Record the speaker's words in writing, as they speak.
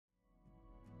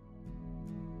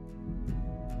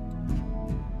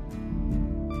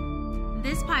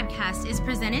This podcast is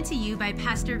presented to you by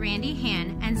Pastor Randy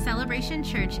Hann and Celebration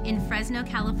Church in Fresno,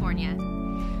 California.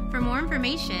 For more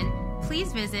information,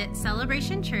 please visit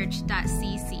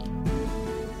celebrationchurch.cc.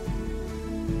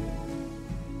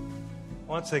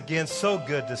 Once again, so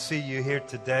good to see you here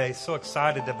today. So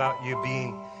excited about you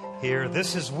being here.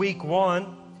 This is week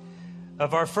 1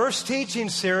 of our first teaching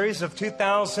series of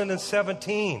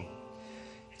 2017.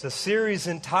 It's a series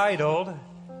entitled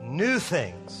New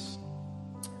Things.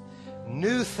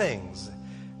 New things.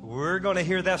 We're going to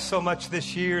hear that so much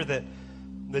this year that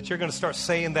you're going to start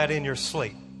saying that in your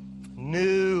sleep.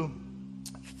 New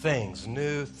things,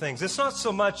 new things. It's not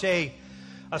so much a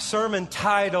sermon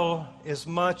title as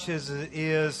much as it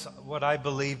is what I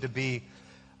believe to be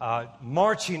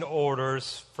marching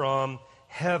orders from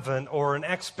heaven or an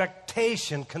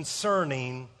expectation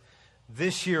concerning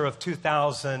this year of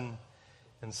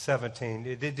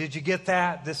 2017. Did you get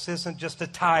that? This isn't just a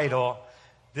title.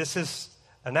 This is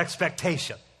an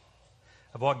expectation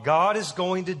of what God is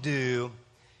going to do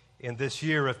in this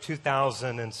year of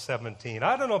 2017.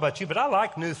 I don't know about you, but I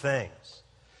like new things.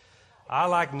 I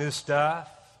like new stuff,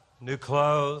 new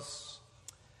clothes.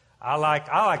 I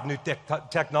like new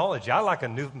technology. I like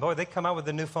boy, they come out with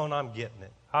a new phone, I'm getting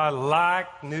it. I like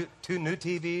two new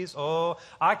TVs. Oh,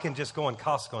 I can just go in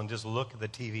Costco and just look at the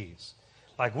TVs.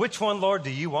 Like, which one, Lord, do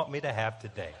you want me to have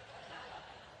today?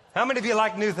 How many of you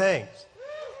like new things?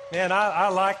 Man, I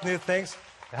like new things.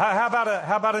 How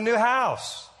about a new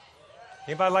house?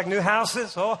 Anybody like new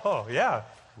houses? Oh, yeah.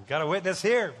 We've got a witness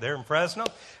here. They're in Fresno.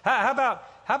 How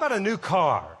about a new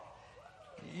car?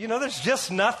 You know, there's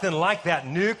just nothing like that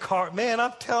new car. Man,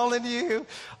 I'm telling you,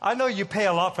 I know you pay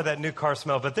a lot for that new car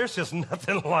smell, but there's just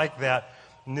nothing like that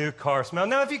new car smell.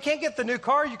 Now, if you can't get the new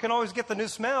car, you can always get the new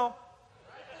smell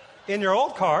in your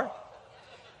old car.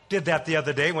 Did that the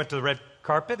other day. Went to the red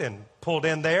carpet and pulled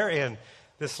in there, and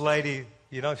this lady,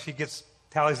 you know, she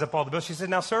tallies up all the bills. She said,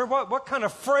 "Now, sir, what kind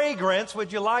of fragrance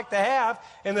would you like to have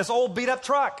in this old beat-up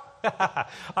truck?"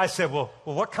 I said, well,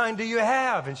 what kind do you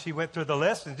have? And she went through the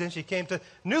list, and then she came to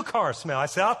new car smell. I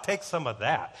said, I'll take some of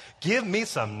that. Give me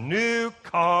some new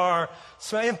car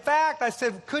smell. In fact, I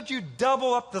said, could you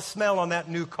double up the smell on that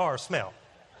new car smell?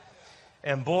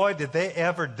 And boy, did they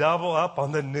ever double up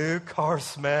on the new car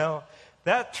smell.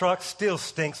 That truck still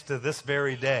stinks to this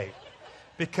very day.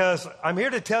 Because I'm here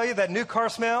to tell you that new car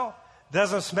smell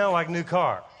doesn't smell like new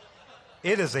car.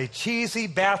 It is a cheesy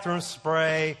bathroom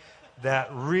spray that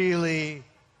really,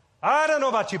 I don't know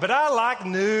about you, but I like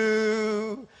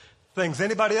new things.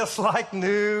 Anybody else like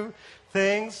new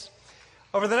things?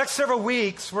 Over the next several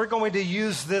weeks, we're going to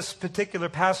use this particular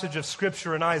passage of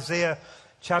Scripture in Isaiah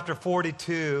chapter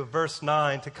 42, verse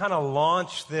 9, to kind of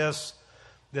launch this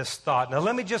thought. Now,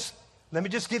 let me just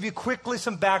give you quickly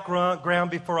some background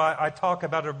before I talk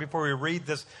about it, or before we read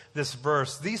this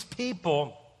verse. These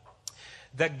people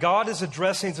that God is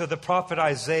addressing to the prophet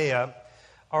Isaiah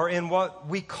are in what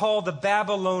we call the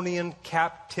Babylonian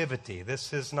captivity.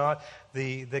 This is not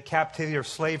the captivity or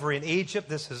slavery in Egypt.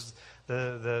 This is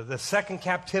the second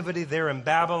captivity there in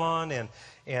Babylon.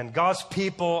 And God's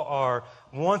people are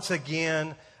once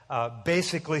again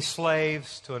basically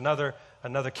slaves to another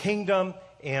kingdom.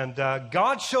 And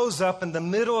God shows up in the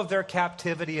middle of their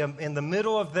captivity, in the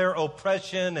middle of their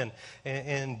oppression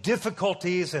and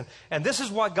difficulties. And this is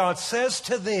what God says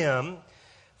to them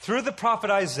through the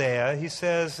prophet Isaiah. He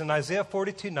says in Isaiah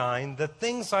 42:9, the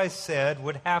things I said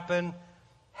would happen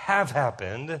have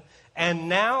happened. And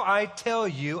now I tell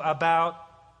you about,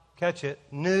 catch it,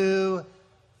 new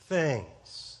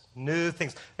things. New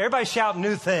things. Everybody shout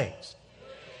new things.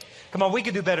 Come on, we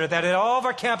can do better at that. At all of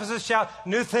our campuses, shout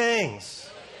new things.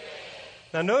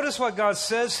 Now, notice what God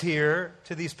says here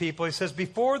to these people. He says,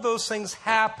 before those things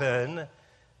happen,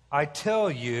 I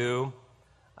tell you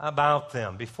about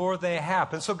them. Before they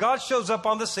happen. So God shows up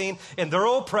on the scene in their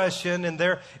oppression, in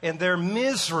their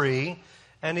misery,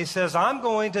 and he says, I'm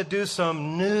going to do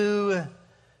some new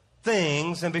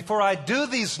things. And before I do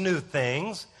these new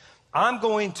things, I'm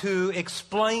going to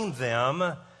explain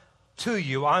them to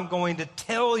you. I'm going to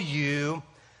tell you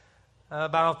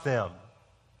about them.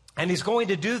 And he's going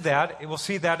to do that. We'll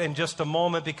see that in just a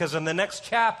moment, because in the next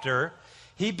chapter,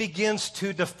 he begins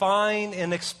to define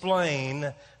and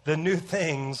explain the new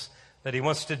things that he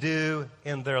wants to do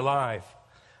in their life.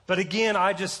 But again,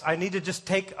 I need to just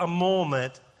take a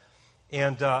moment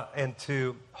and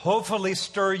to hopefully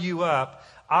stir you up.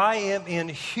 I am in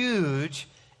huge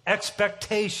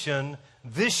expectation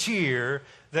this year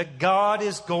that God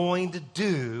is going to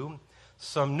do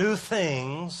some new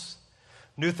things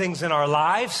in our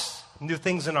lives, new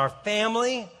things in our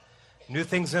family, new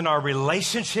things in our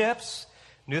relationships,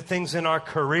 new things in our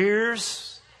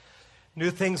careers,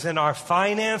 new things in our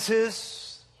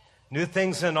finances, new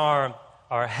things in our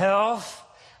health.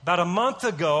 About a month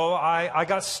ago, I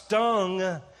got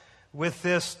stung with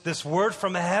this word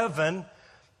from heaven.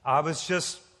 I was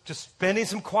just spending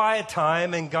some quiet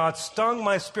time, and God stung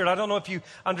my spirit. I don't know if you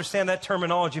understand that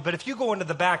terminology, but if you go into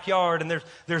the backyard and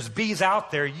there's bees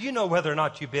out there, you know whether or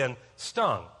not you've been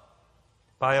stung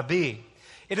by a bee.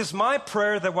 It is my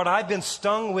prayer that what I've been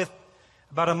stung with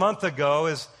about a month ago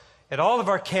is at all of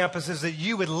our campuses that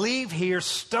you would leave here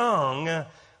stung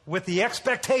with the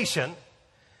expectation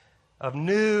of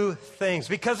new things.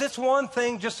 Because it's one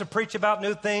thing just to preach about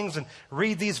new things and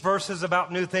read these verses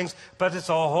about new things, but it's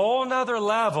a whole nother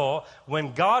level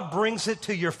when God brings it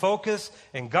to your focus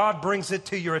and God brings it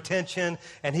to your attention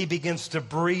and He begins to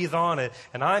breathe on it.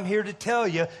 And I'm here to tell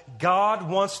you, God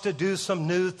wants to do some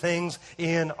new things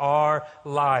in our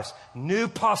lives. New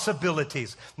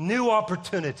possibilities, new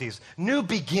opportunities, new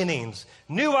beginnings,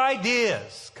 new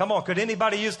ideas. Come on, could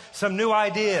anybody use some new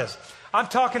ideas? I'm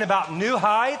talking about new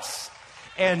heights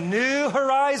and new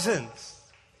horizons.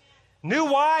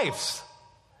 New wives.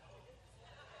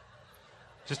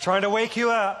 Just trying to wake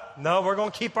you up. No, we're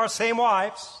going to keep our same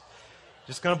wives.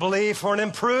 Just going to believe for an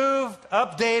improved,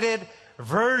 updated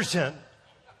version.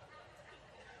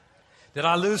 Did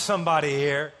I lose somebody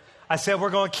here? I said we're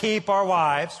going to keep our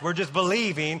wives. We're just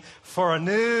believing for a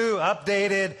new,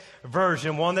 updated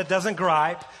version. One that doesn't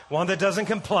gripe. One that doesn't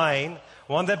complain.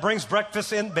 One that brings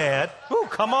breakfast in bed. Ooh,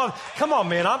 come on,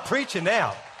 man, I'm preaching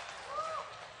now.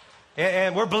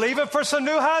 And we're believing for some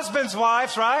new husbands,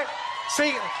 wives, right?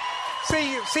 See,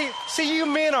 you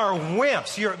men are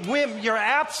wimps. You're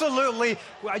absolutely,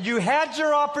 you had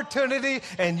your opportunity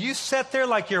and you sat there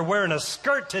like you're wearing a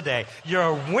skirt today.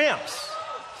 You're wimps.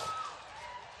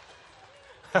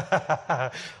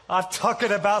 I'm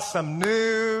talking about some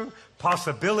new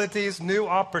possibilities, new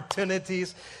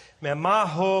opportunities. Man, my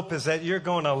hope is that you're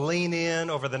going to lean in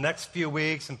over the next few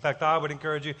weeks. In fact, I would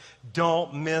encourage you,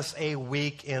 don't miss a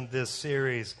week in this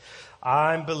series.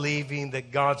 I'm believing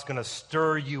that God's going to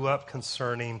stir you up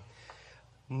concerning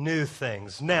new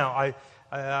things. Now,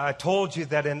 I told you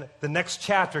that in the next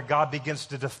chapter, God begins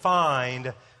to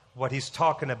define what He's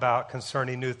talking about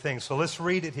concerning new things. So let's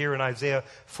read it here in Isaiah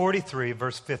 43,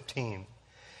 verse 15.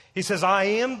 He says, I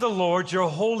am the Lord, your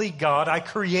holy God. I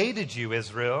created you,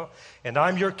 Israel, and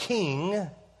I'm your king.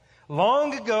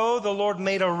 Long ago, the Lord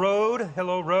made a road,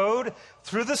 road,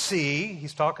 through the sea.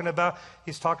 He's talking about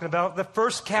the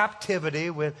first captivity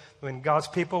when God's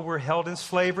people were held in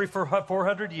slavery for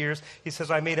 400 years. He says,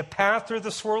 I made a path through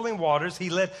the swirling waters. He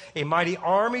led a mighty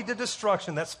army to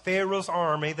destruction. That's Pharaoh's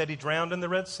army that he drowned in the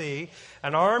Red Sea.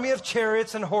 An army of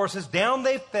chariots and horses. Down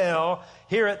they fell,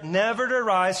 hear it never to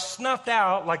rise, snuffed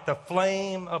out like the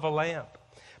flame of a lamp.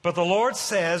 But the Lord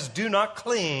says, do not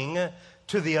cling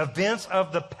to the events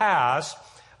of the past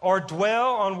or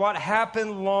dwell on what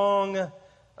happened long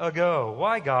ago.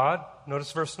 Why, God?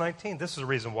 Notice verse 19. This is the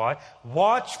reason why.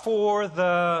 Watch for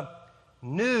the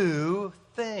new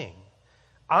thing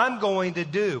I'm going to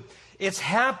do. It's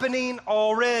happening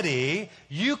already.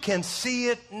 You can see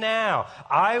it now.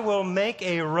 I will make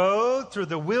a road through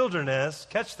the wilderness.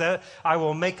 Catch that. I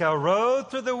will make a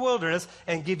road through the wilderness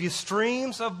and give you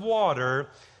streams of water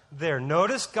there.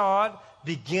 Notice God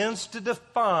begins to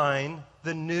define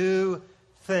the new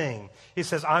thing. He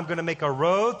says, I'm going to make a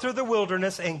road through the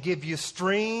wilderness and give you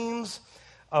streams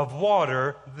of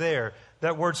water there.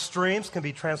 That word streams can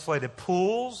be translated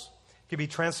pools, can be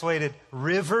translated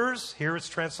rivers. Here it's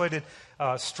translated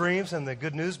streams in the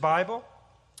Good News Bible.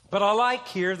 But I like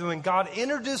here that when God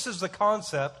introduces the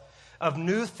concept of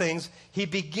new things, He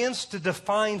begins to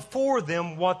define for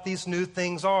them what these new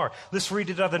things are. Let's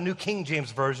read it out of the New King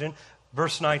James Version.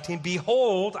 Verse 19,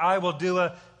 behold, I will do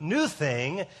a new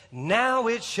thing. Now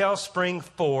it shall spring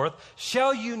forth.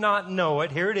 Shall you not know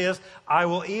it? Here it is. I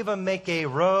will even make a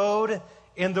road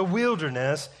in the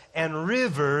wilderness and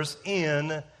rivers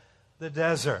in the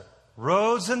desert.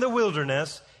 Roads in the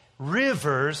wilderness,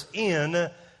 rivers in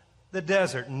the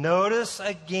desert. Notice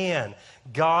again,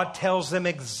 God tells them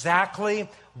exactly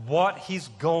what He's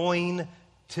going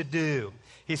to do.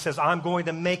 He says, I'm going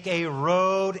to make a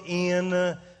road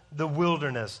in the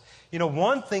wilderness. You know,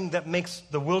 one thing that makes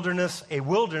the wilderness a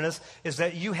wilderness is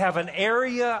that you have an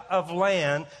area of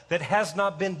land that has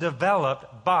not been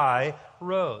developed by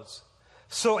roads.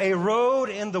 So a road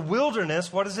in the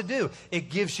wilderness, what does it do? It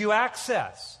gives you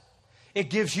access. It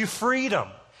gives you freedom.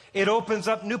 It opens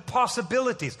up new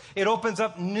possibilities. It opens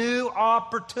up new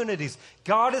opportunities.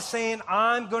 God is saying,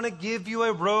 I'm going to give you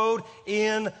a road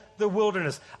in the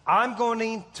wilderness. I'm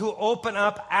going to open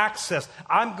up access.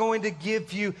 I'm going to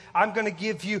give you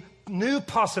new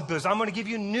possibilities. I'm going to give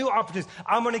you new opportunities.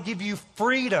 I'm going to give you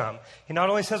freedom. He not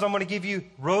only says I'm going to give you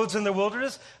roads in the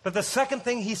wilderness, but the second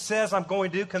thing he says I'm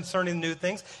going to do concerning new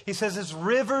things, he says it's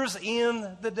rivers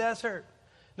in the desert.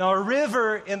 Now, a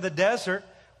river in the desert,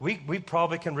 we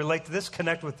probably can relate to this,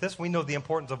 connect with this. We know the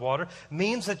importance of water.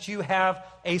 Means that you have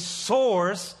a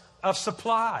source of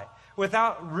supply.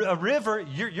 Without a river,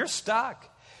 you're stuck.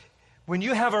 When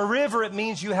you have a river, it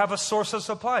means you have a source of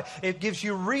supply. It gives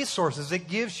you resources. It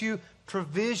gives you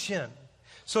provision.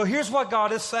 So here's what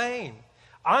God is saying.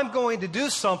 I'm going to do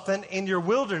something in your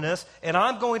wilderness, and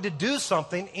I'm going to do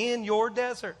something in your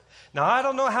desert. Now, I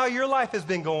don't know how your life has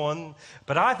been going,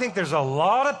 but I think there's a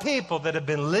lot of people that have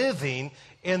been living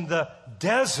in the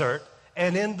desert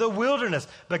and in the wilderness.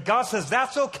 But God says,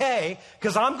 that's okay,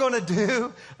 because I'm going to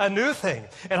do a new thing.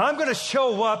 And I'm going to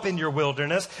show up in your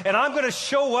wilderness, and I'm going to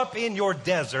show up in your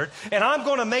desert, and I'm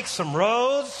going to make some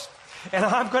roads, and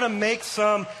I'm going to make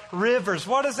some rivers.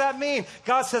 What does that mean?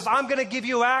 God says, I'm going to give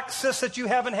you access that you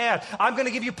haven't had. I'm going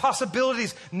to give you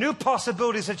possibilities, new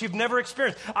possibilities that you've never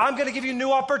experienced. I'm going to give you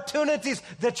new opportunities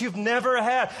that you've never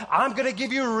had. I'm going to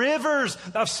give you rivers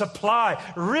of supply,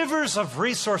 rivers of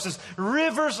resources,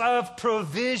 rivers of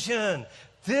provision.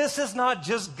 This is not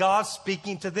just God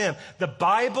speaking to them. The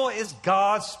Bible is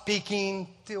God speaking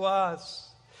to us.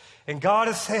 And God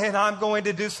is saying, I'm going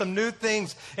to do some new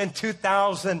things in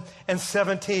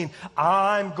 2017.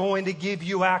 I'm going to give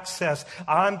you access.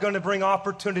 I'm going to bring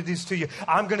opportunities to you.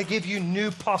 I'm going to give you new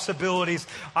possibilities.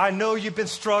 I know you've been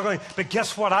struggling, but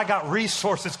guess what? I got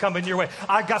resources coming your way.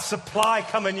 I've got supply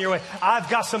coming your way. I've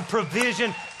got some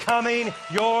provision coming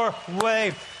your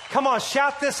way. Come on,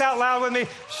 shout this out loud with me.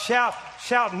 Shout,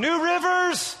 new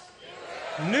rivers,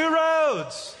 new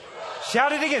roads.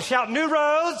 Shout it again. Shout, new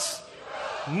roads.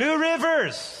 New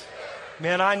rivers.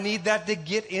 Man, I need that to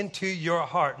get into your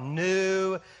heart.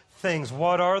 New things.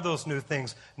 What are those new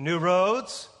things? New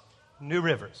roads, new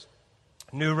rivers.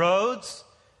 New roads,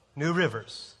 new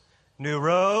rivers. New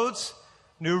roads,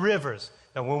 new rivers.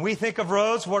 Now, when we think of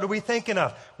roads, what are we thinking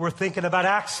of? We're thinking about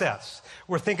access.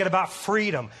 We're thinking about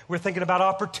freedom. We're thinking about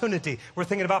opportunity. We're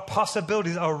thinking about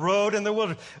possibilities. A road in the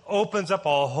wilderness opens up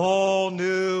a whole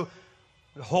new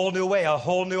way, a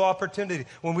whole new opportunity.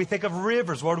 When we think of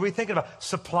rivers, what are we thinking about?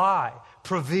 Supply,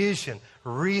 provision,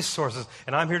 resources.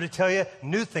 And I'm here to tell you,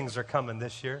 new things are coming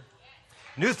this year.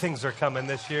 New things are coming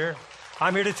this year.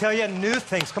 I'm here to tell you new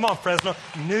things. Come on, Fresno.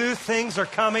 New things are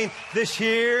coming this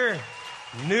year.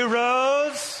 New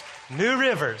roads, new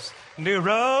rivers. New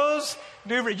roads,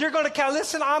 you're going to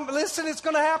listen, it's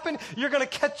going to happen. You're going to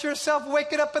catch yourself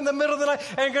waking up in the middle of the night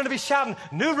and you're going to be shouting,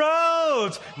 new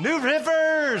roads, new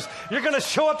rivers. You're going to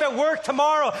show up at work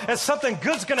tomorrow and something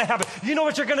good's going to happen. You know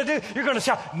what you're going to do? You're going to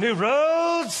shout, new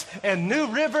roads and new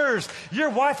rivers. Your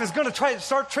wife is going to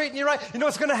start treating you right. You know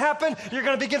what's going to happen? You're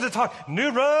going to begin to talk, new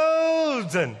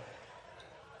roads and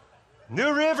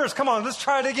new rivers. Come on, let's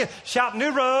try it again. Shout,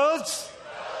 new roads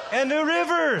and new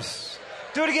rivers.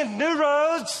 Do it again, new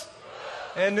roads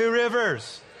and new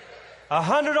rivers.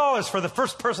 $100 for the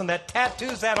first person that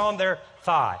tattoos that on their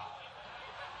thigh.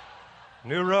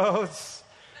 New roads,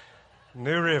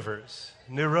 new rivers.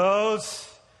 New roads,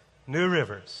 new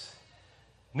rivers.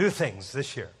 New things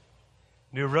this year.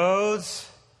 New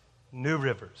roads, new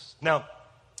rivers. Now,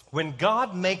 when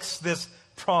God makes this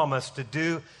promise to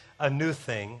do a new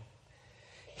thing,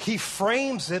 He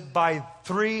frames it by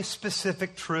three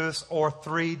specific truths or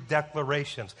three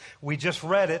declarations. We just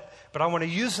read it, but I want to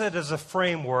use it as a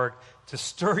framework to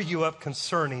stir you up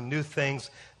concerning new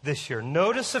things this year.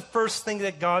 Notice the first thing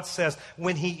that God says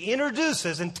when He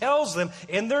introduces and tells them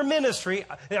in their ministry,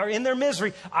 or in their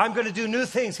misery, I'm going to do new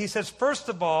things. He says, first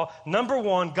of all, number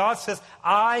one, God says,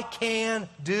 I can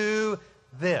do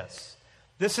this.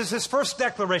 This is His first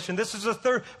declaration. This is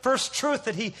the first truth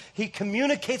that he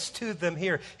communicates to them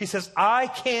here. He says, I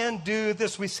can do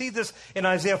this. We see this in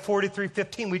Isaiah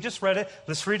 43:15. We just read it.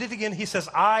 Let's read it again. He says,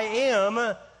 I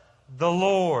am the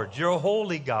Lord, your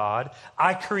holy God.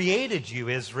 I created you,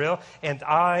 Israel, and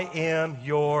I am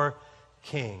your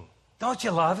king. Don't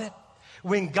you love it?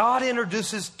 When God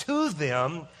introduces to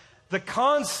them the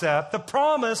concept, the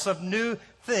promise of new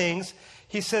things,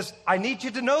 He says, I need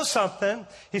you to know something.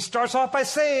 He starts off by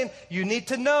saying, you need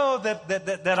to know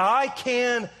that I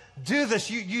can do this.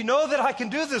 You know that I can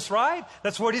do this, right?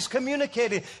 That's what He's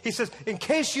communicating. He says, in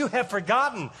case you have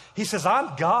forgotten, He says,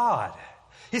 I'm God.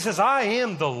 He says, I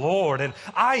am the Lord, and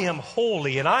I am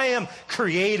holy, and I am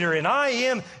creator, and I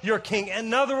am your king.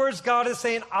 In other words, God is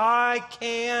saying, I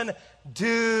can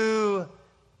do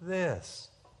this.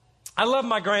 I love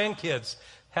my grandkids.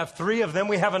 Have 3 of them.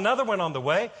 We have another one on the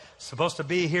way. Supposed to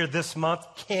be here this month.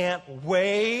 Can't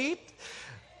wait.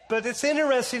 But it's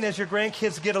interesting as your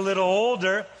grandkids get a little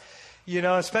older, you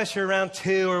know, especially around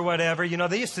 2 or whatever, you know,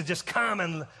 they used to just come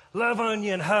and love on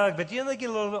you and hug, but, you know, they get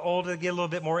a little bit older, they get a little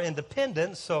bit more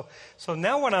independent. So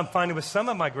now what I'm finding with some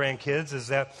of my grandkids is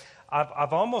that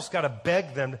I've almost got to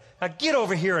beg them, now get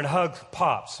over here and hug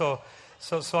Pop. So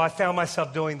I found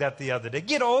myself doing that the other day.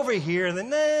 Get over here, and then,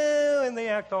 no, and they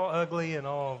act all ugly and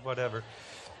all whatever.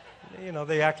 You know,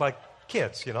 they act like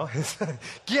kids, you know.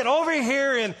 Get over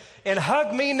here and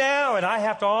hug me now, and I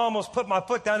have to almost put my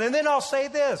foot down. And then I'll say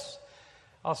this.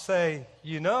 I'll say,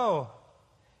 you know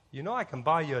I can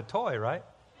buy you a toy, right?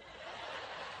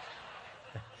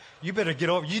 You better get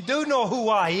over. You do know who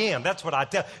I am. That's what I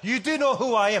tell you. You do know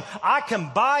who I am. I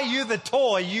can buy you the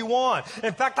toy you want.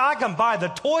 In fact, I can buy the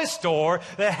toy store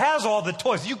that has all the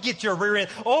toys. You get your rear end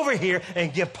over here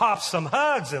and give Pop some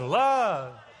hugs and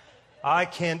love. I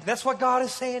can. That's what God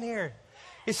is saying here.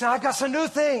 He said, I got some new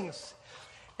things.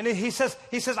 And he says,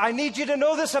 I need you to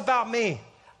know this about me.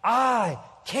 I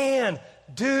can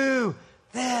do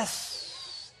this.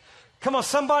 Come on,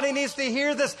 somebody needs to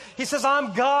hear this. He says,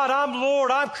 I'm God, I'm Lord,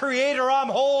 I'm Creator, I'm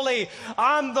holy.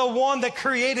 I'm the one that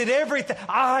created everything.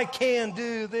 I can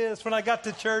do this. When I got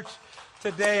to church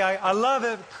today, I love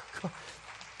it.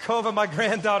 Kova, my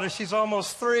granddaughter, she's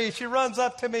almost 3. She runs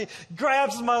up to me,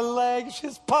 grabs my leg. She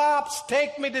says, Pops,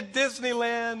 take me to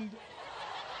Disneyland.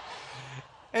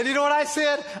 And you know what I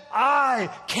said? I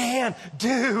can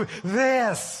do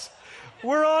this.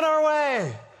 We're on our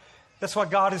way. That's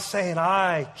what God is saying.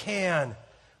 I can.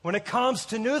 When it comes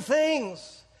to new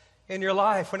things in your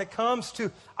life, when it comes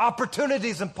to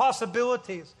opportunities and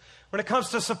possibilities, when it comes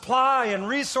to supply and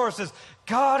resources,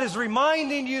 God is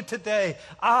reminding you today,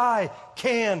 I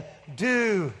can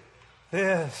do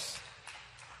this.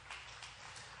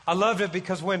 I loved it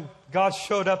because when God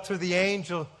showed up through the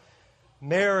angel,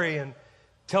 Mary, and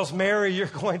tells Mary, you're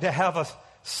going to have a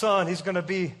son. He's going to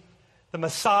be the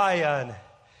Messiah. And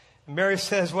Mary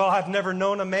says, well, I've never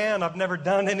known a man. I've never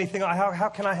done anything. How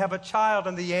can I have a child?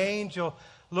 And the angel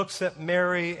looks at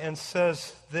Mary and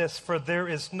says this, for there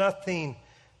is nothing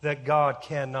that God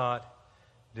cannot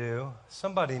do.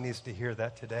 Somebody needs to hear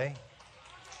that today.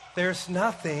 There's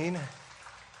nothing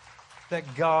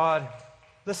that God,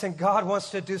 listen, God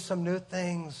wants to do some new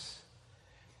things.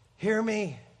 Hear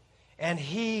me. And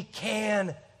He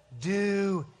can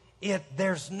do it.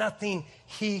 There's nothing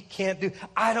He can't do.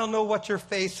 I don't know what you're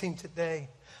facing today.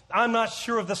 I'm not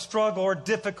sure of the struggle or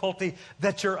difficulty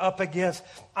that you're up against.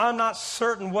 I'm not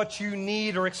certain what you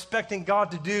need or expecting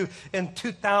God to do in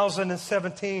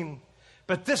 2017.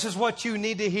 But this is what you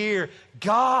need to hear.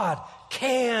 God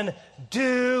can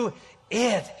do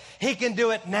it. He can do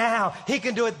it now. He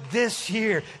can do it this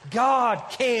year. God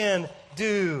can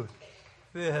do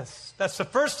this. That's the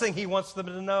first thing He wants them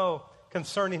to know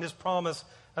concerning His promise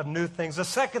of new things. The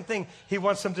second thing He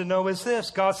wants them to know is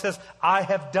this. God says, I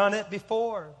have done it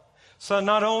before. So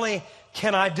not only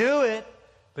can I do it,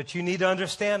 but you need to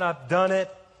understand I've done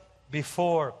it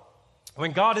before.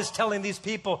 When God is telling these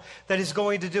people that He's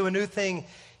going to do a new thing,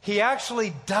 He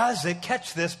actually does it,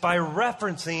 catch this, by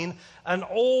referencing an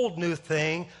old new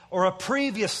thing or a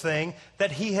previous thing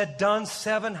that He had done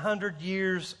 700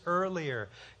 years earlier.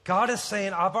 God is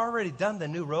saying, I've already done the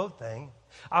new road thing.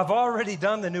 I've already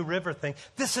done the new river thing.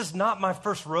 This is not my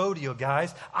first rodeo,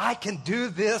 guys. I can do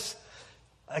this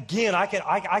again. I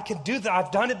can do that.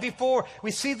 I've done it before. We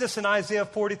see this in Isaiah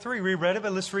 43. We read it,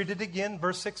 but let's read it again.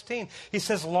 Verse 16. He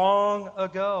says, long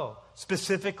ago,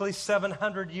 specifically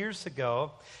 700 years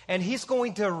ago. And He's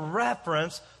going to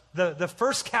reference the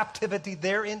first captivity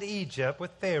there in Egypt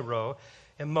with Pharaoh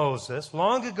and Moses.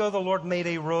 Long ago, the Lord made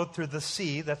a road through the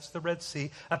sea. That's the Red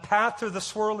Sea. A path through the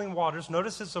swirling waters.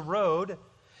 Notice it's a road.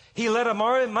 He led a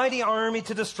mighty army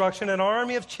to destruction, an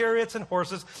army of chariots and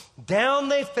horses. Down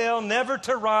they fell, never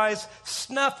to rise,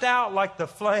 snuffed out like the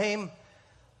flame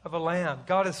of a lamb.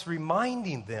 God is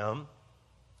reminding them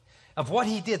of what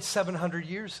He did 700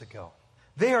 years ago.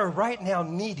 They are right now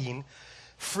needing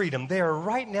freedom. They are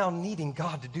right now needing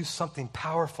God to do something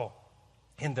powerful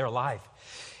in their life.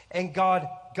 And God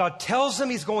tells them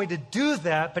He's going to do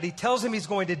that, but He tells them He's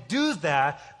going to do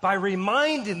that by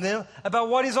reminding them about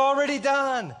what He's already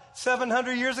done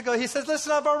 700 years ago. He says,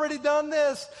 listen, I've already done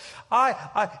this.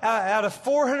 Out of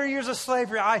 400 years of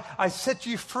slavery, I set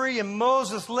you free, and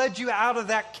Moses led you out of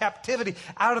that captivity,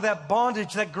 out of that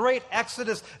bondage, that great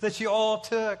exodus that you all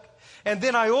took. And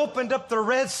then I opened up the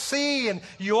Red Sea, and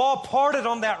you all parted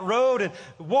on that road and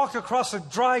walked across the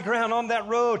dry ground on that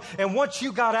road. And once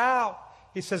you got out,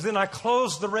 he says, then I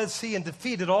closed the Red Sea and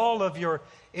defeated all of your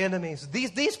enemies.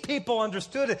 These people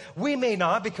understood it. We may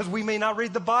not, because we may not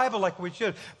read the Bible like we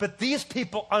should. But these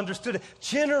people understood it.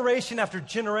 Generation after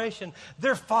generation,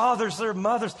 their fathers, their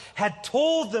mothers had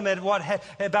told them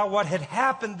about what had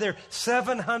happened there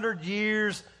 700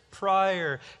 years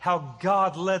prior, how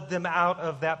God led them out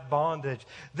of that bondage.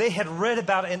 They had read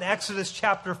about it in Exodus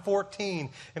chapter 14.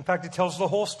 In fact, it tells the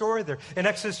whole story there. In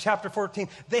Exodus chapter 14,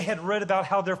 they had read about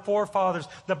how their forefathers,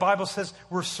 the Bible says,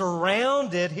 were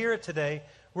surrounded, hear it today,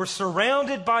 were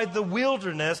surrounded by the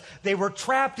wilderness. They were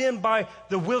trapped in by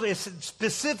the wilderness. It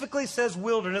specifically says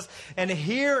wilderness. And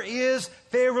here is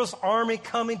Pharaoh's army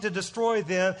coming to destroy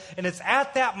them. And it's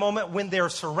at that moment when they're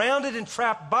surrounded and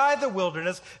trapped by the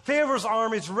wilderness, Pharaoh's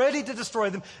army is ready to destroy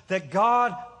them, that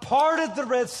God parted the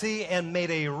Red Sea and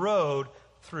made a road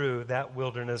through that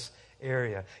wilderness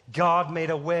area. God made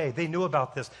a way. They knew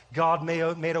about this. God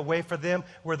made a way for them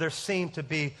where there seemed to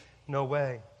be no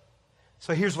way.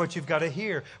 So here's what you've got to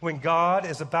hear. When God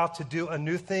is about to do a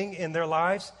new thing in their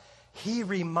lives, he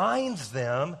reminds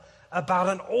them about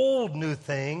an old new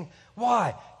thing.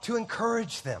 Why? To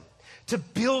encourage them, to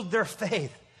build their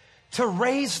faith, to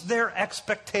raise their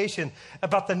expectation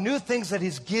about the new things that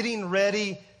he's getting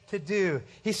ready to do.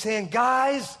 He's saying,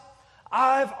 guys,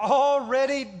 I've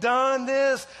already done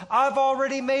this. I've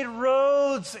already made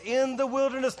roads in the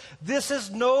wilderness. This is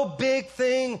no big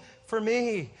thing for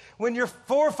me. When your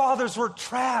forefathers were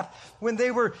trapped, when they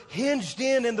were hinged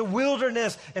in the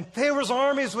wilderness and Pharaoh's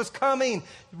armies was coming,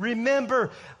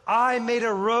 remember, I made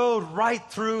a road right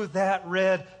through that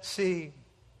Red Sea.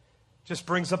 Just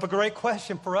brings up a great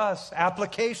question for us,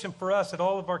 application for us at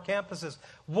all of our campuses.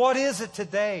 What is it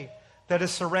today that is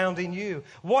surrounding you?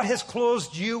 What has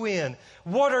closed you in?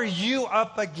 What are you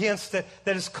up against that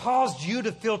has caused you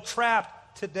to feel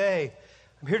trapped today?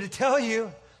 I'm here to tell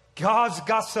you, God's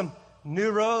got some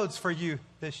new roads for you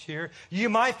this year. You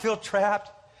might feel trapped.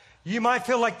 You might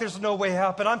feel like there's no way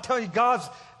out. But I'm telling you, God's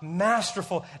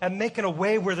masterful at making a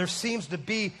way where there seems to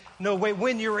be no way.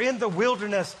 When you're in the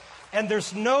wilderness and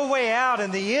there's no way out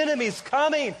and the enemy's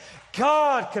coming,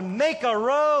 God can make a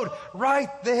road right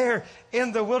there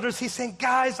in the wilderness. He's saying,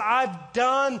 guys, I've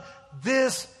done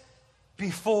this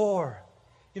before.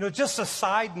 You know, just a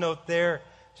side note there,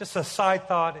 just a side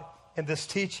thought in this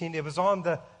teaching. It was on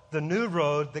the new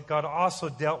road that God also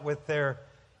dealt with their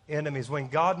enemies. When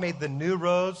God made the new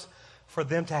roads for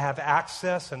them to have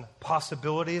access and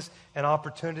possibilities and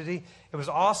opportunity, it was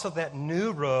also that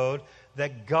new road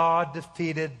that God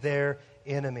defeated their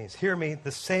enemies. Hear me,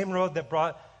 the same road that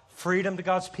brought freedom to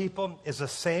God's people is the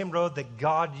same road that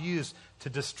God used to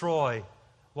destroy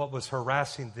what was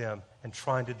harassing them and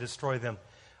trying to destroy them.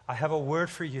 I have a word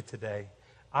for you today.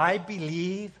 I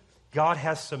believe God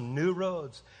has some new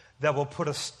roads that will put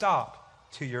a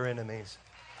stop to your enemies.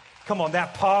 Come on,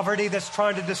 that poverty that's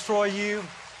trying to destroy you.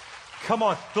 Come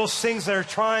on, those things that are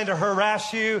trying to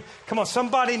harass you. Come on,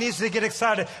 somebody needs to get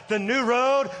excited. The new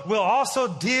road will also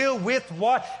deal with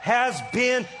what has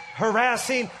been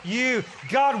harassing you.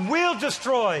 God will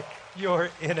destroy your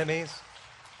enemies.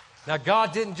 Now,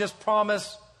 God didn't just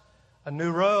promise a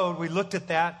new road. We looked at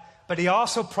that. But he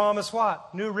also promised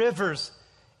what? New rivers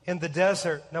in the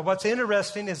desert. Now, what's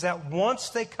interesting is that once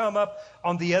they come up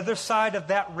on the other side of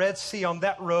that Red Sea, on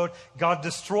that road, God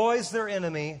destroys their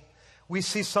enemy. We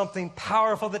see something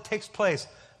powerful that takes place.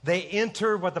 They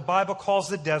enter what the Bible calls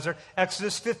the desert.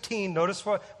 Exodus 15, notice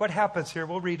what happens here.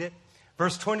 We'll read it.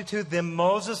 Verse 22, then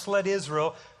Moses led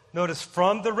Israel, notice,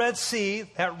 from the Red Sea,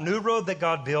 that new road that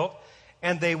God built,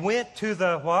 and they went to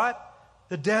the what?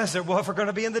 The desert. Well, if we're going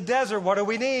to be in the desert, what do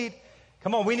we need?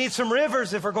 Come on, we need some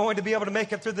rivers if we're going to be able to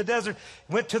make it through the desert.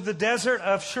 Went to the desert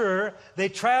of Shur. They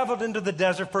traveled into the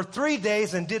desert for 3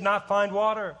 days and did not find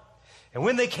water. And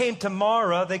when they came to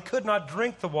Marah, they could not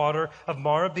drink the water of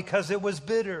Marah because it was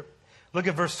bitter. Look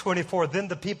at verse 24. Then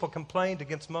the people complained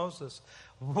against Moses.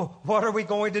 What are we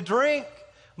going to drink?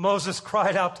 Moses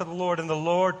cried out to the Lord, and the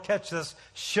Lord, catch this,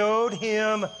 showed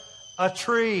him a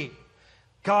tree.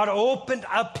 God opened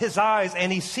up his eyes,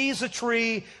 and he sees a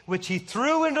tree which he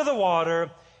threw into the water,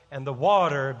 and the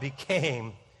water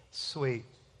became sweet.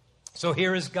 So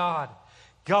here is God.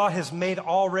 God has made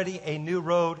already a new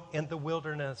road in the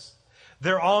wilderness.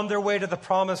 They're on their way to the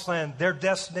promised land, their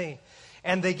destiny.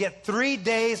 And they get 3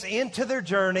 days into their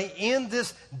journey in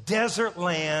this desert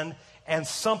land, and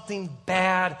something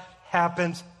bad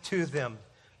happens to them.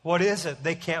 What is it?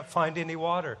 They can't find any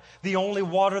water. The only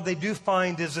water they do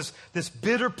find is this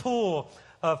bitter pool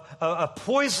of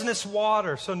poisonous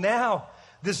water. So now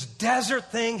This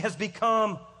desert thing has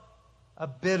become a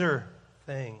bitter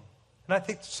thing. And I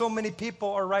think so many people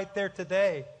are right there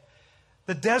today.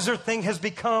 The desert thing has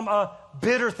become a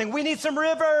bitter thing. We need some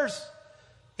rivers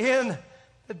in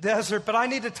the desert. But I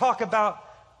need to talk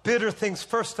about bitter things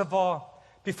first of all,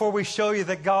 before we show you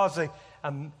that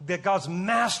God's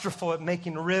masterful at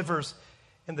making rivers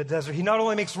in the desert. He not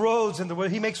only makes roads in the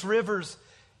wilderness, He makes rivers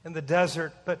in the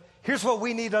desert. But here's what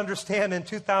we need to understand in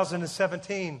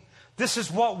 2017. This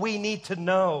is what we need to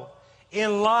know.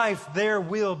 In life, there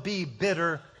will be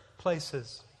bitter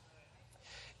places.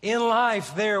 In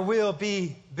life, there will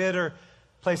be bitter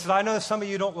places. I know some of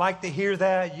you don't like to hear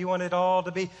that. You want it all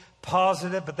to be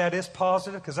positive, but that is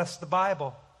positive because that's the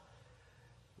Bible.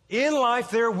 In life,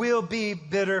 there will be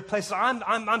bitter places.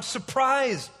 I'm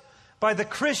surprised by the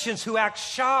Christians who act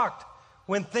shocked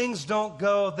when things don't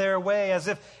go their way, as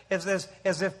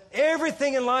if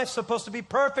everything in life is supposed to be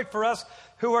perfect for us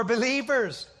who are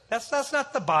believers. That's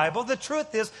not the Bible. The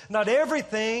truth is, not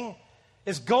everything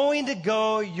is going to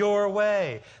go your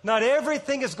way. Not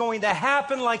everything is going to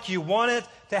happen like you want it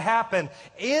to happen.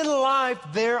 In life,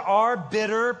 there are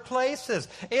bitter places.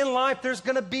 In life, there's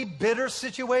going to be bitter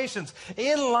situations.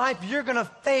 In life, you're going to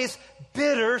face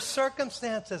bitter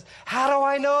circumstances. How do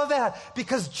I know that?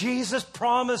 Because Jesus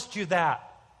promised you that.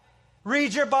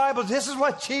 Read your Bible. This is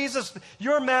what Jesus,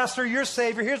 your master, your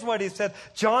Savior, here's what He said.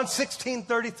 John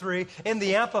 16:33, in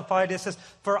the Amplified, it says,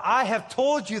 "For I have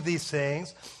told you these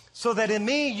things, so that in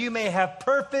me you may have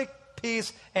perfect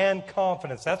peace and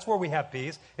confidence." That's where we have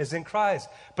peace, is in Christ.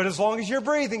 But as long as you're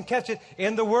breathing, catch it,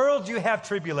 in the world you have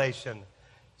tribulation.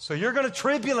 So you're going to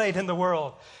tribulate in the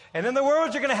world. And in the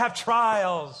world you're going to have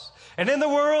trials. And in the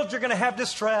world you're going to have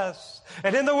distress.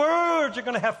 And in the world you're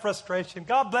going to have frustration.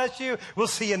 God bless you. We'll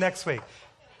see you next week.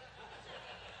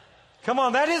 Come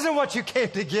on, that isn't what you came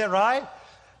to get, right?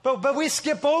 But we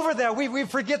skip over that. We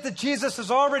forget that Jesus has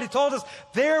already told us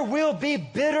there will be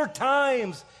bitter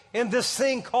times in this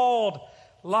thing called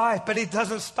life. But He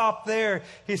doesn't stop there.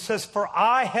 He says, "For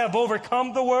I have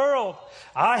overcome the world.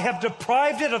 I have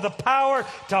deprived it of the power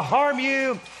to harm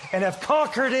you and have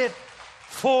conquered it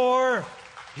for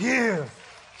you."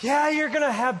 Yeah, you're going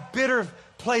to have bitter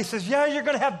places. Yeah, you're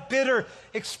going to have bitter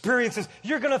experiences.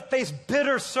 You're going to face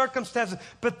bitter circumstances.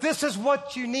 But this is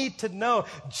what you need to know.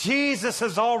 Jesus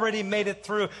has already made it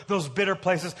through those bitter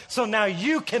places. So now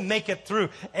you can make it through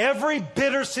every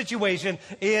bitter situation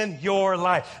in your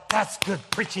life. That's good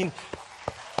preaching.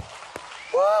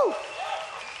 Woo!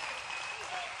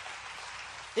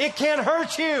 It can't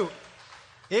hurt you.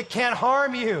 It can't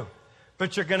harm you.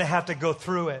 But you're going to have to go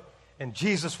through it. And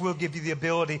Jesus will give you the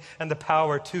ability and the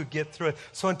power to get through it.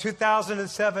 So in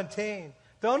 2017,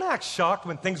 don't act shocked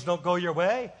when things don't go your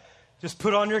way. Just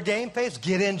put on your game face,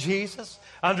 get in Jesus.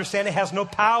 Understand it has no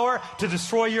power to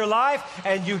destroy your life,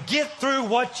 and you get through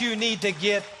what you need to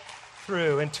get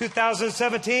through. In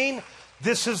 2017,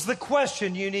 this is the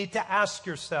question you need to ask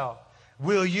yourself.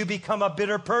 Will you become a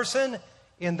bitter person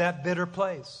in that bitter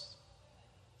place?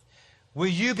 Will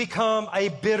you become a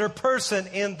bitter person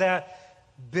in that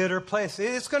bitter place?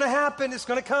 It's going to happen. It's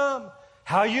going to come.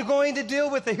 How are you going to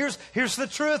deal with it? Here's the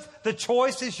truth. The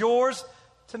choice is yours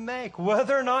to make,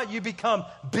 whether or not you become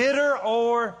bitter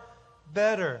or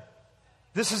better.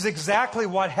 This is exactly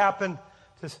what happened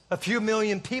to a few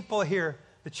million people here,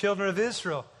 the children of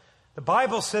Israel. The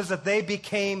Bible says that they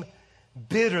became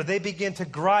bitter. They began to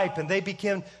gripe and they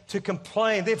began to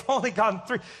complain. It's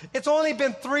only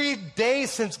been 3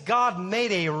 days since God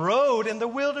made a road in the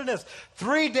wilderness.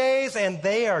 3 days and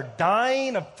they are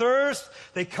dying of thirst.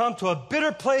 They come to a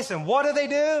bitter place, and what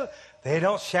do? They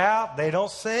don't shout. They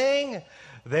don't sing.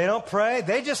 They don't pray.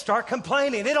 They just start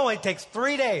complaining. It only takes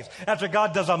 3 days after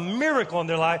God does a miracle in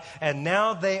their life, and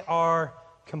now they are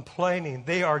complaining.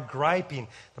 They are griping.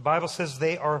 The Bible says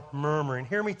they are murmuring.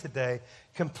 Hear me today.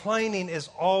 Complaining is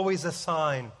always a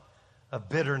sign of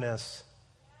bitterness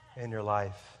in your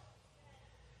life.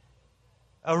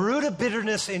 A root of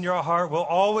bitterness in your heart will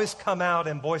always come out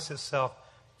and voice itself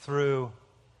through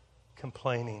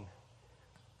complaining.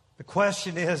 The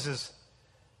question is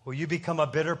will you become a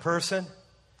bitter person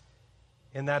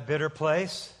in that bitter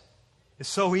place? It's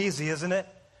so easy, isn't it,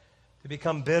 to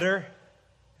become bitter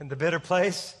in the bitter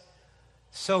place?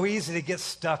 So easy to get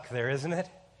stuck there, isn't it?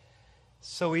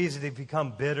 So easy to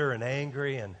become bitter and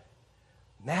angry and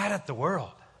mad at the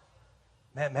world,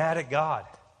 mad at God.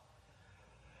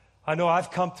 I know I've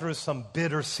come through some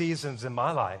bitter seasons in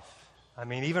my life. I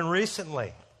mean, even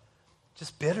recently,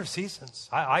 just bitter seasons.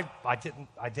 I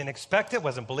didn't expect it,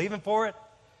 wasn't believing for it,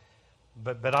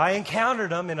 but I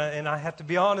encountered them, and I have to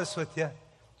be honest with you.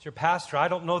 As your pastor, I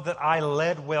don't know that I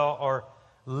led well or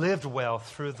lived well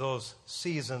through those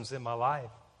seasons in my life.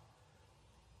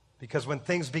 Because when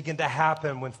things begin to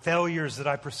happen, when failures that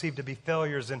I perceive to be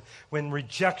failures, and when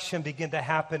rejection begin to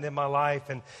happen in my life,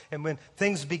 and when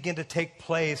things begin to take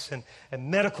place, and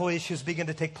medical issues begin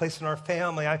to take place in our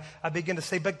family, I begin to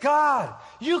say, but God,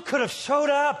 you could have showed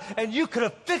up and you could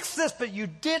have fixed this, but you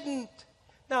didn't.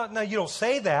 Now you don't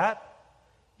say that,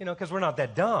 because we're not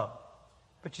that dumb.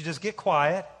 But you just get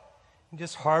quiet and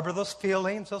just harbor those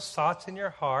feelings, those thoughts in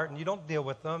your heart, and you don't deal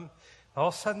with them. All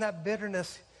of a sudden that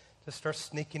bitterness just starts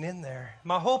sneaking in there.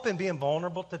 My hope in being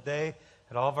vulnerable today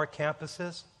at all of our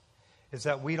campuses is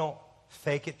that we don't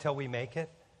fake it till we make it.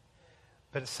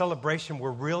 But at Celebration,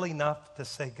 we're real enough to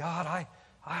say, God, I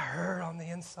hurt on the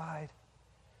inside.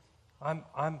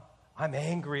 I'm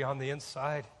angry on the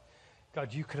inside.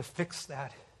 God, you could have fixed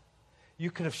that.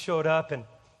 You could have showed up and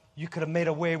you could have made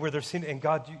a way where there's sin. And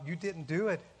God, you didn't do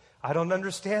it. I don't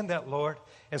understand that, Lord.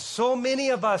 And so many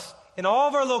of us in all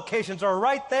of our locations are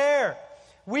right there.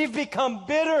 We've become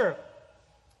bitter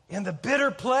in the bitter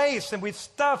place, and we've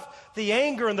stuffed the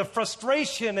anger and the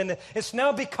frustration, and it's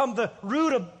now become the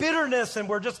root of bitterness, and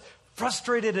we're just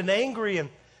frustrated and angry and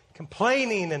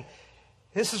complaining. And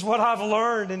this is what I've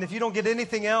learned, and if you don't get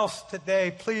anything else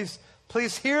today, please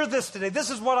hear this today.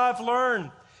 This is what I've learned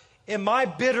in my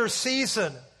bitter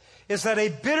season, is that a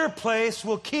bitter place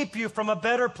will keep you from a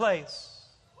better place.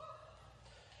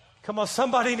 Come on,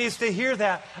 somebody needs to hear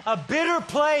that. A bitter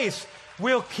place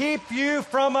will keep you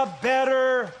from a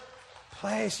better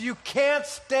place. You can't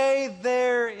stay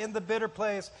there in the bitter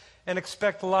place and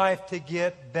expect life to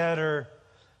get better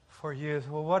for you.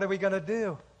 Well, what are we going to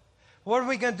do? What are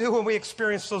we going to do when we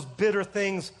experience those bitter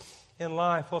things in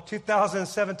life? Well,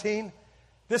 2017,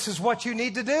 this is what you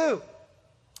need to do.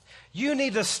 You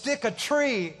need to stick a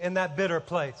tree in that bitter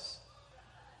place.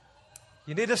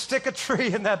 You need to stick a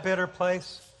tree in that bitter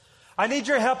place. I need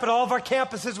your help at all of our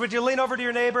campuses. Would you lean over to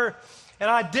your neighbor? And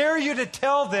I dare you to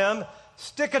tell them,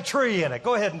 stick a tree in it.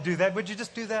 Go ahead and do that. Would you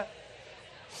just do that?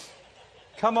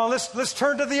 Come on, let's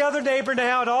turn to the other neighbor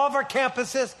now at all of our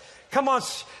campuses. Come on,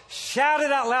 shout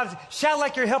it out loud. Shout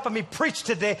like you're helping me preach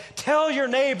today. Tell your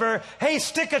neighbor, hey,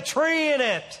 stick a tree in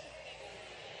it.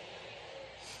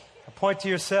 Point to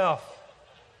yourself.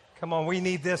 Come on, we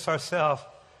need this ourselves.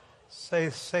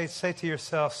 Say to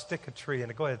yourself, stick a tree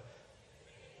in it. Go ahead.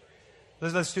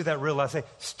 Let's do that real loud. Say,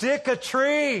 stick a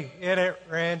tree in it,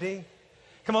 Randy.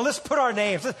 Come on, let's put our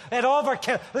names at all of our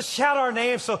camp. Let's shout our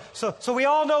names so we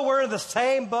all know we're in the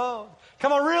same boat.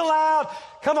 Come on, real loud.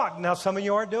 Come on. Now, some of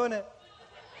you aren't doing it.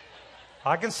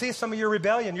 I can see some of your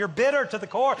rebellion. You're bitter to the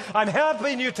core. I'm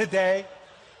helping you today.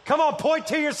 Come on, point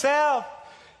to yourself.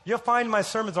 You'll find my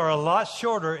sermons are a lot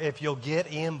shorter if you'll get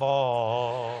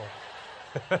involved.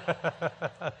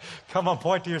 Come on,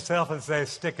 point to yourself and say,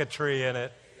 stick a tree in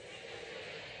it.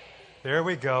 There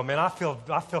we go, man. I feel.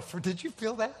 Did you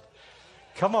feel that?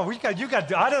 Come on,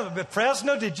 I don't.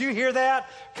 Fresno, did you hear that?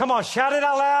 Come on, shout it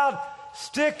out loud.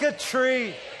 Stick a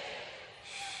tree.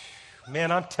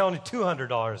 Man, I'm telling you,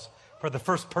 $200 for the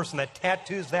first person that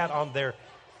tattoos that on their.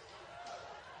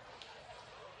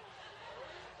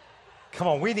 Come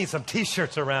on, we need some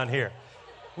T-shirts around here.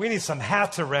 We need some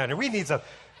hats around here. We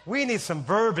need some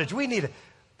verbiage.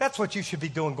 That's what you should be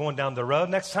doing going down the road.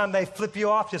 Next time they flip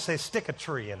you off, just say, stick a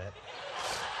tree in it.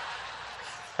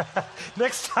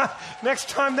 Next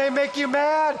time they make you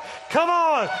mad, come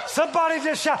on, somebody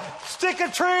just shout, stick a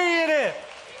tree in it.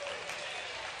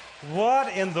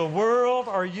 What in the world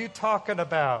are you talking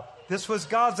about? This was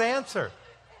God's answer.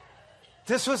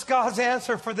 This was God's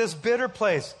answer for this bitter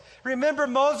place. Remember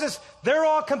Moses, they're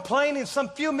all complaining, some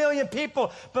few million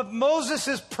people, but Moses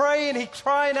is praying, he's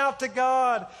crying out to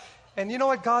God. And you know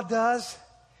what God does?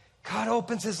 God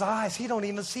opens his eyes. He don't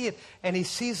even see it. And he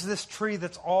sees this tree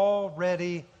that's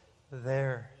already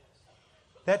there.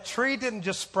 That tree didn't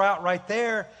just sprout right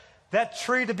there. That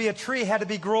tree, to be a tree, had to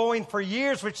be growing for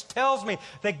years, which tells me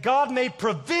that God made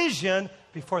provision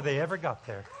before they ever got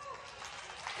there.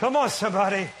 Come on,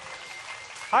 somebody.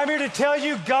 I'm here to tell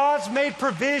you God's made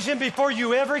provision before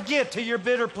you ever get to your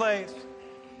bitter place.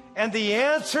 And the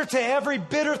answer to every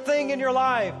bitter thing in your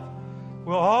life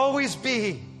will always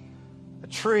be a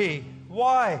tree.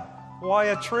 Why? Why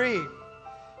a tree?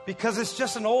 Because it's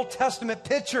just an Old Testament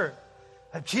picture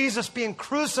of Jesus being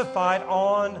crucified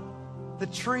on the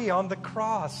tree, on the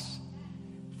cross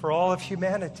for all of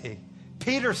humanity.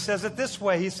 Peter says it this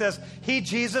way. He says, He,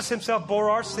 Jesus himself, bore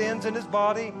our sins in his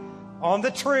body on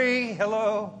the tree,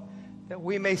 that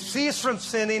we may cease from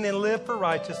sinning and live for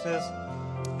righteousness.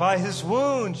 By his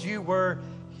wounds you were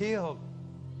healed.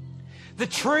 The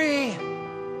tree,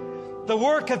 the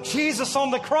work of Jesus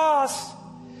on the cross,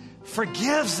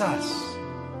 forgives us.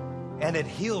 and it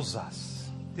heals us.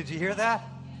 Did you hear that?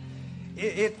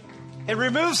 It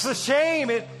removes the shame.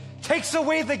 It takes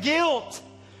away the guilt.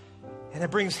 And it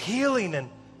brings healing and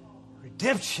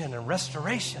redemption and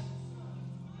restoration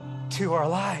to our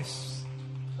lives.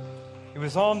 It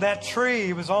was on that tree,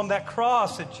 it was on that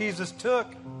cross that Jesus took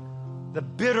the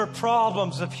bitter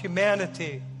problems of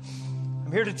humanity.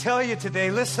 I'm here to tell you today,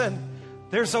 listen,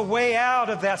 there's a way out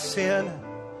of that sin.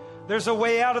 There's a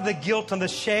way out of the guilt and the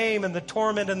shame and the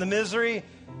torment and the misery.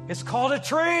 It's called a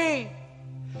tree.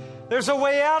 There's a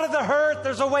way out of the hurt.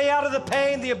 There's a way out of the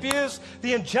pain, the abuse,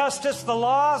 the injustice, the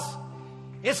loss.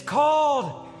 It's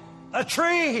called a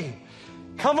tree.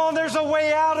 Come on, there's a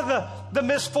way out of the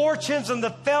misfortunes and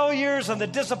the failures and the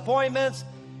disappointments.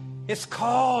 It's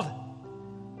called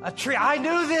a tree. I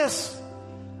knew this,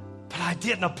 but I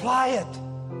didn't apply it.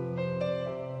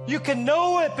 You can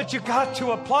know it, but you got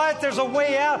to apply it. There's a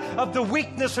way out of the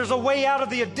weakness. There's a way out of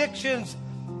the addictions.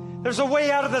 There's a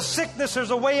way out of the sickness.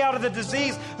 There's a way out of the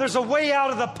disease. There's a way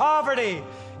out of the poverty.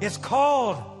 It's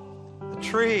called a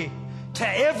tree. To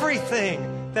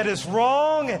everything that is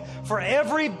wrong, for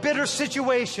every bitter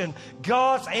situation,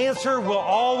 God's answer will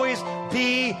always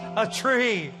be a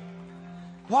tree.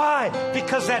 Why?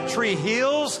 Because that tree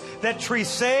heals, that tree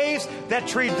saves, that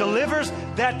tree delivers,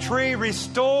 that tree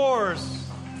restores.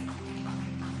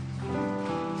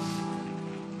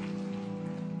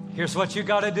 Here's what you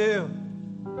got to do.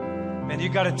 Man, you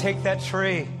got to take that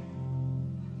tree.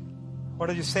 What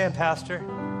are you saying, Pastor?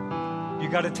 You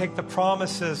got to take the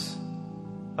promises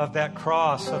of that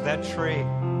cross, of that tree.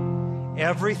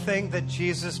 Everything that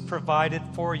Jesus provided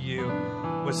for you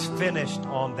was finished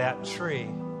on that tree.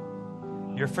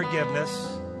 Your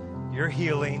forgiveness, your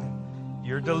healing,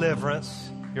 your deliverance,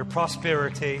 your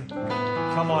prosperity,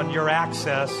 come on, your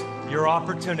access, your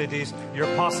opportunities, your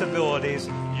possibilities,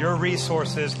 your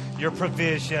resources, your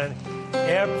provision.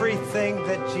 Everything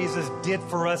that Jesus did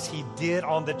for us, He did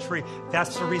on the tree.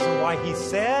 That's the reason why He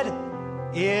said,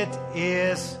 it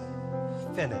is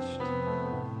finished.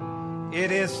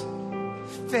 It is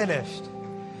finished.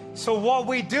 So what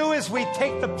we do is we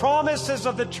take the promises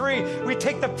of the tree, we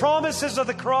take the promises of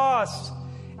the cross,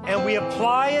 and we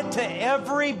apply it to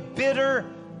every bitter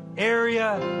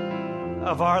area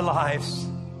of our lives.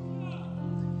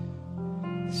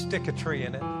 Stick a tree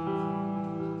in it.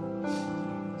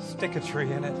 Stick a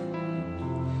tree in it.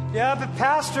 Yeah, but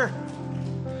Pastor,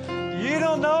 you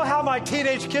don't know how my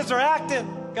teenage kids are acting.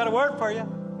 Got a word for you.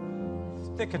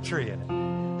 Stick a tree in it.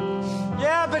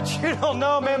 Yeah, but you don't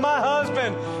know, man, my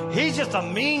husband, he's just a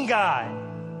mean guy.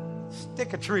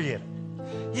 Stick a tree in it.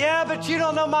 Yeah, but you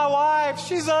don't know my wife,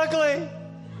 she's ugly.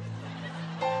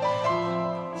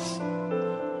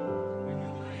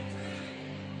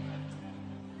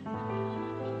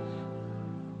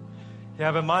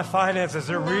 Yeah, but my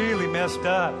finances are really messed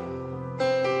up.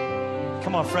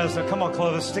 Come on, Fresno, come on,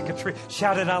 Clovis, stick a tree.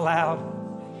 Shout it out loud.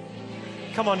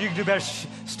 Come on, you can do better.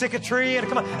 Stick a tree in it.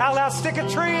 Come on, out loud, stick a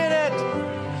tree in it.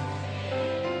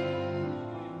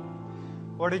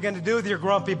 What are you going to do with your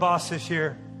grumpy boss this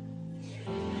year?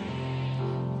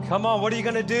 Come on, what are you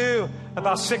going to do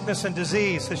about sickness and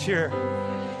disease this year?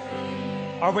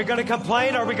 Are we going to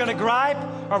complain? Are we going to gripe?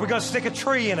 Are we going to stick a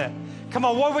tree in it? Come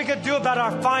on, what are we going to do about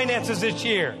our finances this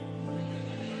year?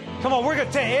 Come on, we're going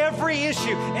to take every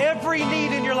issue, every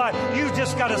need in your life. You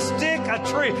just got to stick a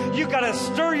tree. You got to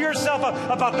stir yourself up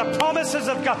about the promises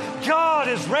of God. God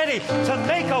is ready to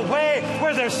make a way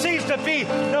where there seems to be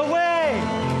no way.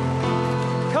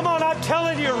 Come on, I'm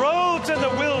telling you, roads in the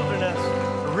wilderness,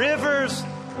 rivers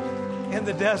in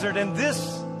the desert. And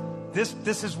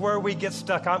this is where we get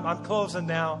stuck. I'm closing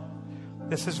now.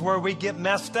 This is where we get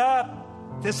messed up.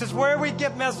 This is where we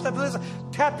get messed up. Listen,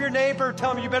 tap your neighbor,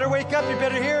 tell him, you better wake up, you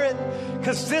better hear it.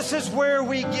 Because this is where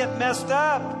we get messed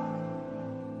up.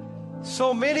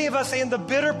 So many of us in the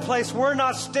bitter place, we're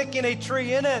not sticking a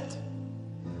tree in it.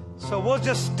 So we'll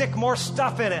just stick more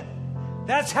stuff in it.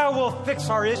 That's how we'll fix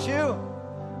our issue.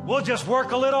 We'll just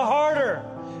work a little harder,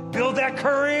 build that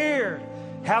career,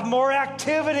 have more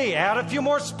activity, add a few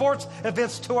more sports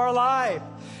events to our life.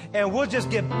 And we'll just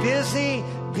get busy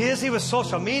with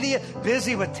social media,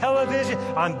 busy with television.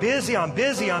 I'm busy.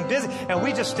 And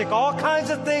we just stick all kinds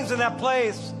of things in that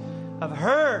place of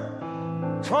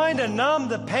hurt, trying to numb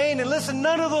the pain. And listen,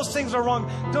 none of those things are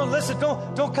wrong.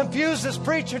 Don't confuse this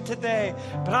preacher today.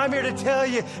 But I'm here to tell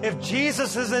you, if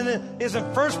Jesus is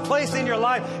in first place in your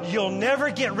life, you'll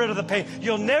never get rid of the pain.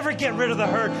 You'll never get rid of the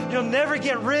hurt. You'll never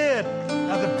get rid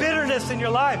of the bitterness in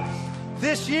your life.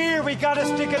 This year, we got to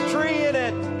stick a tree in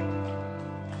it.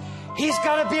 He's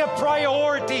got to be a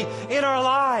priority in our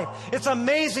life. It's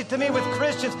amazing to me with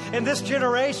Christians in this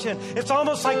generation. It's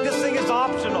almost like this thing is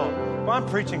optional. Well, I'm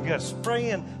preaching good.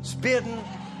 Spraying, spitting.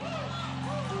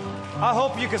 I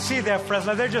hope you can see that,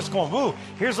 Fresno. They're just going, woo,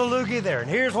 here's a loogie there, and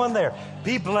here's one there.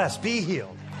 Be blessed, be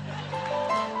healed.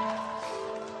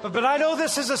 But I know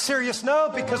this is a serious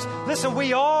note because, listen,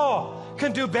 we all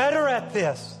can do better at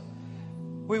this.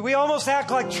 We almost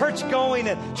act like church going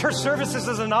and church services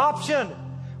is an option.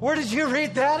 Where did you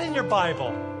read that in your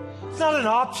Bible? It's not an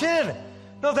option.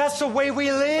 No, that's the way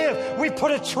we live. We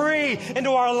put a tree into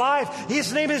our life.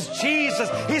 His name is Jesus.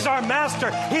 He's our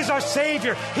master. He's our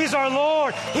Savior. He's our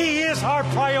Lord. He is our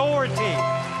priority.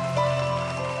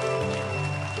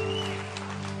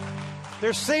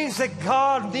 There's things that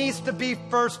God needs to be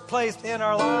first placed in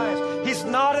our lives. He's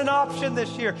not an option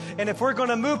this year. And if we're going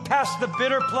to move past the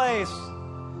bitter place,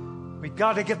 we've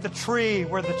got to get the tree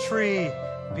where the tree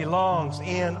belongs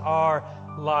in our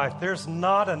life. There's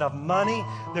not enough money.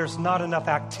 There's not enough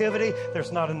activity.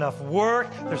 There's not enough work.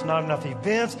 There's not enough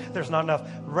events. There's not enough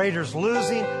Raiders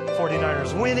losing,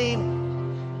 49ers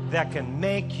winning that can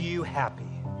make you happy.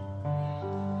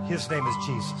 His name is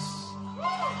Jesus.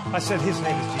 I said his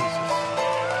name is Jesus.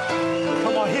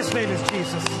 Come on, his name is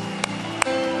Jesus.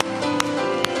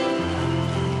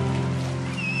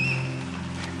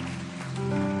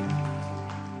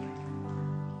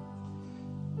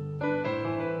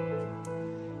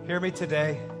 Hear me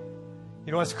today.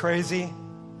 You know what's crazy?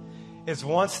 Is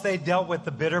once they dealt with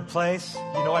the bitter place,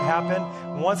 you know what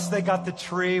happened? Once they got the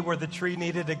tree where the tree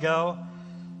needed to go,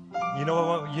 you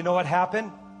know what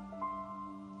happened?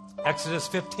 Exodus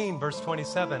 15, verse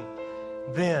 27.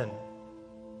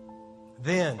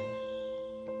 Then,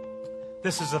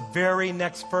 this is the very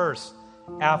next verse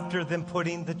after them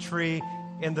putting the tree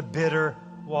in the bitter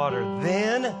water.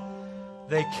 Then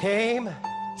they came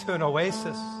to an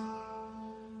oasis.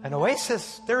 An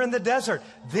oasis. They're in the desert.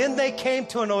 Then they came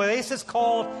to an oasis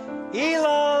called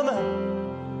Elam.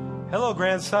 Hello,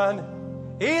 grandson.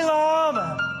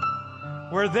 Elam.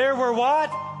 Where there were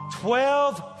what?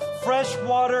 12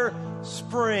 freshwater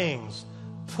springs,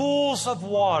 pools of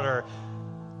water,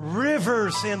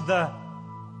 rivers in the...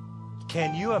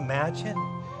 Can you imagine?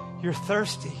 You're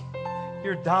thirsty.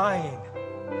 You're dying.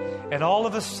 And all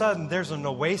of a sudden, there's an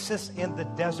oasis in the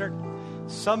desert.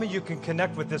 Some of you can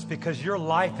connect with this because your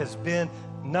life has been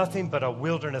nothing but a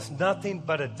wilderness, nothing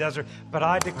but a desert. But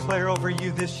I declare over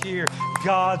you this year,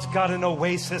 God's got an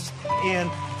oasis in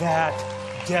that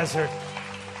desert.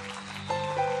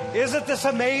 Isn't this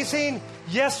amazing?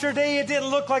 Yesterday, it didn't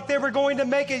look like they were going to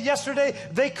make it. Yesterday,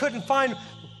 they couldn't find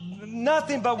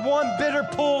nothing but one bitter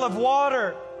pool of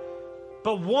water.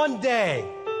 But one day,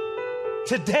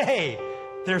 today,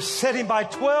 they're sitting by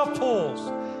 12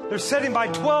 pools. They're sitting by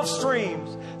 12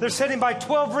 streams. They're sitting by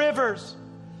 12 rivers.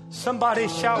 Somebody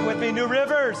shout with me, new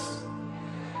rivers,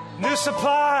 new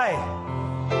supply,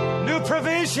 new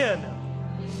provision.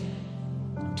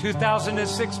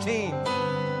 2016.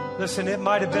 Listen, it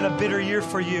might have been a bitter year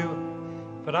for you,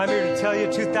 but I'm here to tell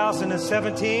you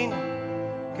 2017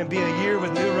 can be a year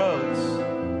with new roads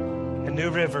and new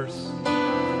rivers.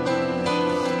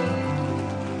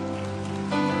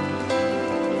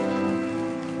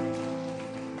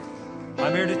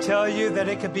 I'm here to tell you that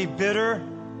it could be bitter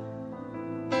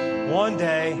one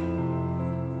day,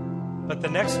 but the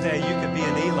next day you could be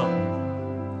an Elam,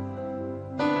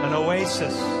 an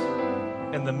oasis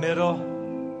in the middle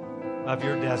of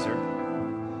your desert.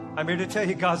 I'm here to tell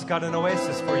you God's got an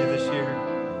oasis for you this year.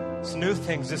 It's new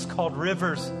things. It's called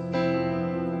rivers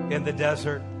in the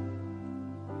desert.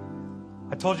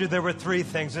 I told you there were 3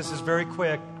 things. This is very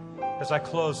quick as I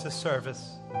close this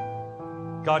service.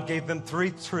 God gave them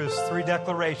 3 truths, 3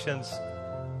 declarations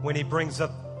when he brings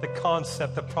up the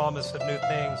concept, the promise of new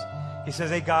things. He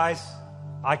says, hey guys,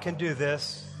 I can do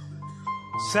this.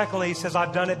 Secondly, he says,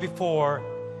 I've done it before.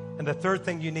 And the third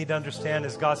thing you need to understand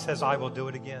is God says, I will do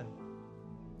it again.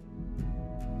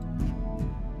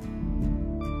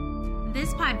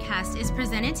 This podcast is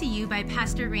presented to you by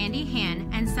Pastor Randy Hann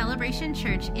and Celebration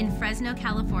Church in Fresno,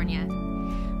 California.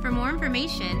 For more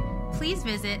information, please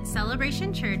visit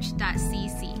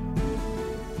celebrationchurch.cc.